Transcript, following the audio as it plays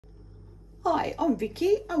Hi, I'm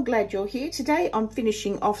Vicky. I'm glad you're here. Today I'm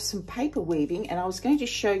finishing off some paper weaving and I was going to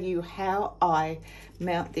show you how I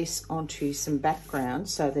mount this onto some background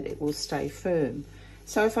so that it will stay firm.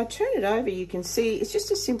 So if I turn it over, you can see it's just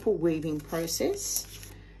a simple weaving process.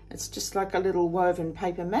 It's just like a little woven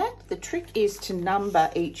paper mat. The trick is to number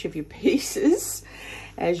each of your pieces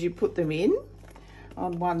as you put them in,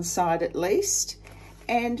 on one side at least.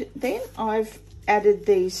 And then I've added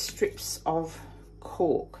these strips of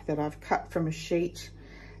cork that I've cut from a sheet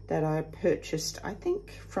that I purchased, I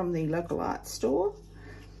think, from the local art store.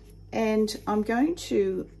 And I'm going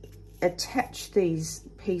to attach these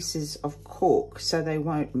pieces of cork so they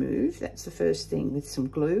won't move. That's the first thing, with some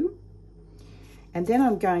glue. And then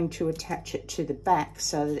I'm going to attach it to the back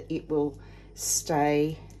so that it will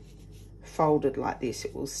stay folded like this.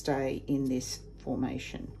 It will stay in this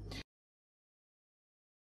formation.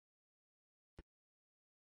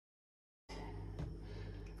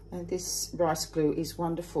 And this rice glue is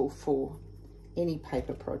wonderful for any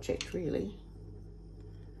paper project, really.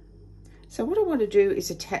 So what I want to do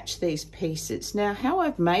is attach these pieces. Now, how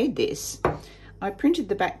I've made this, I printed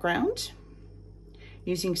the background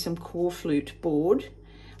using some flute board.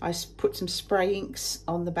 I put some spray inks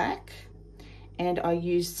on the back, and I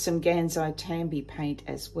used some Gansai Tambi paint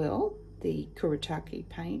as well, the Kuretake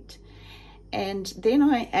paint. And then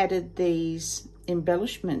I added these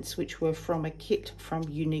embellishments, which were from a kit from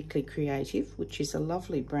Uniquely Creative, which is a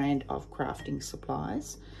lovely brand of crafting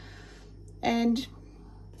supplies, and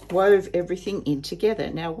wove everything in together.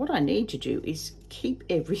 Now what I need to do is keep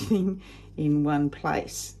everything in one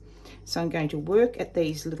place. So I'm going to work at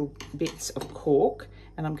these little bits of cork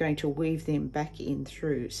and I'm going to weave them back in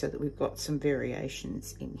through so that we've got some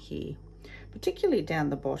variations in here, particularly down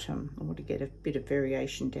the bottom. I want to get a bit of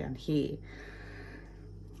variation down here.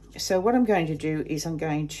 So what I'm going to do is I'm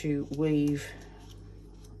going to weave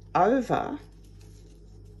over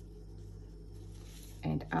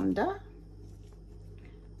and under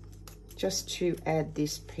just to add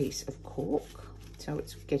this piece of cork, so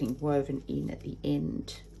it's getting woven in at the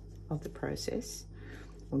end of the process,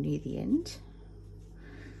 or near the end.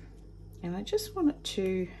 And I just want it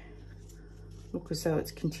to look as though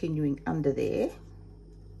it's continuing under there,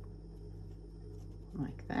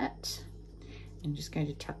 like that. I'm just going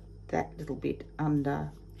to tuck that little bit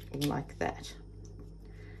under like that.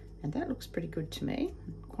 And that looks pretty good to me.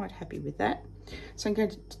 I'm quite happy with that. So I'm going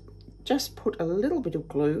to just put a little bit of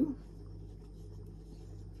glue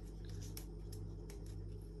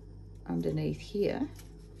underneath here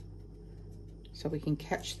so we can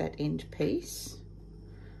catch that end piece.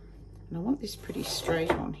 And I want this pretty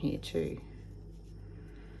straight on here too.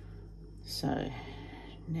 So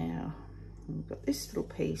now we've got this little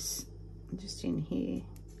piece just in here.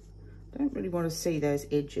 Don't really want to see those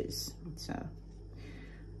edges, so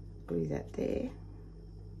glue that there.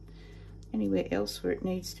 Anywhere else where it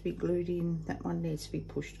needs to be glued in, that one needs to be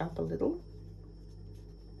pushed up a little.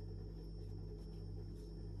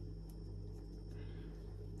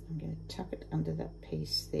 I'm going to tuck it under that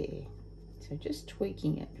piece there. So just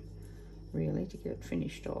tweaking it really to get it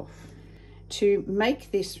finished off. To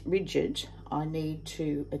make this rigid, I need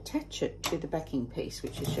to attach it to the backing piece,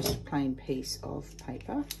 which is just a plain piece of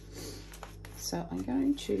paper. So I'm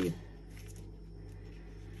going to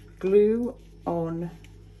glue on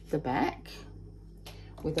the back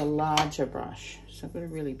with a larger brush. So I've got a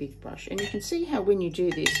really big brush. And you can see how when you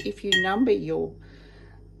do this, if you number your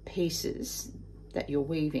pieces that you're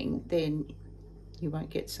weaving, then you won't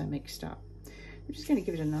get so mixed up. I'm just going to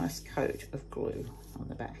give it a nice coat of glue on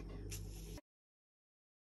the back.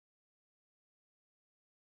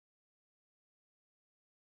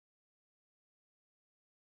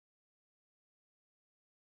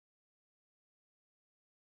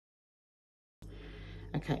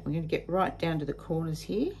 Okay, we're going to get right down to the corners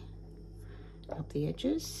here, up the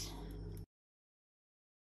edges.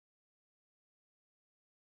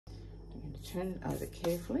 I'm going to turn it over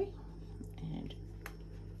carefully and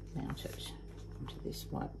mount it onto this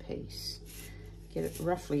white piece. Get it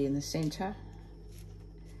roughly in the centre.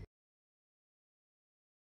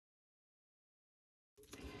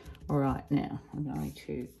 All right, now I'm going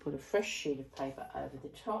to put a fresh sheet of paper over the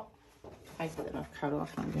top. Paper that I've cut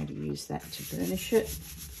off, I'm going to use that to burnish it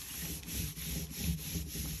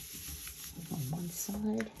on one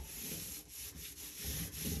side,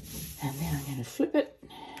 and then I'm going to flip it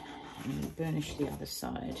and burnish the other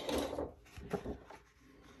side.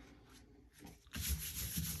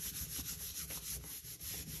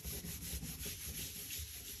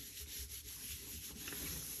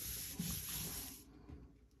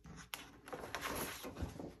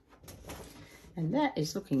 And that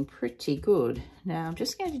is looking pretty good. Now I'm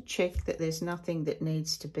just going to check that there's nothing that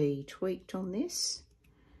needs to be tweaked on this.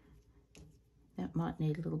 That might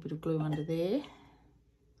need a little bit of glue under there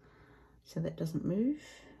so that doesn't move.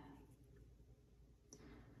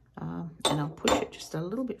 And I'll push it just a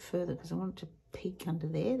little bit further because I want it to peek under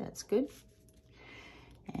there. That's good.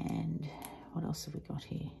 And what else have we got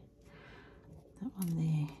here? That one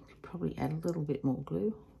there, could probably add a little bit more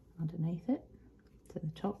glue underneath it to the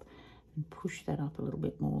top and push that up a little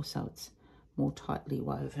bit more so it's more tightly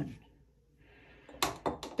woven.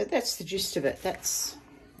 But that's the gist of it. That's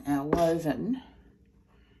our woven.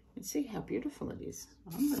 You can see how beautiful it is.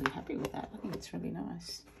 I'm really happy with that. I think it's really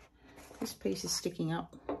nice. This piece is sticking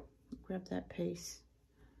up. Grab that piece.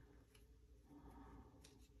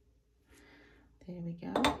 There we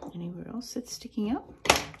go. Anywhere else that's sticking up?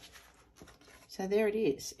 So there it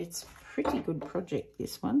is. It's a pretty good project,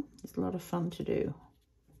 this one. It's a lot of fun to do.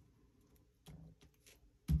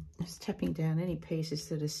 Just tapping down any pieces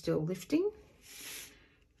that are still lifting.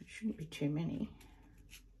 It shouldn't be too many.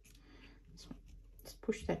 Just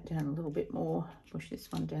push that down a little bit more. Push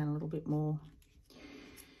this one down a little bit more.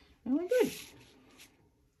 And we're good.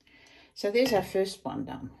 So there's our first one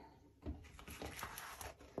done.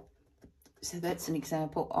 So that's an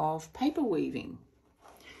example of paper weaving.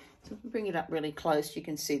 So if we bring it up really close, you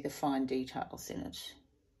can see the fine details in it.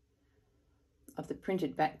 Of the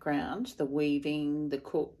printed background, the weaving, the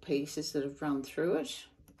cork pieces that have run through it,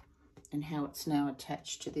 and how it's now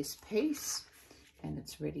attached to this piece, and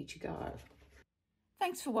it's ready to go.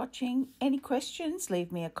 Thanks for watching. Any questions,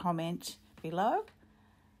 leave me a comment below,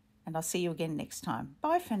 and I'll see you again next time.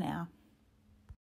 Bye for now.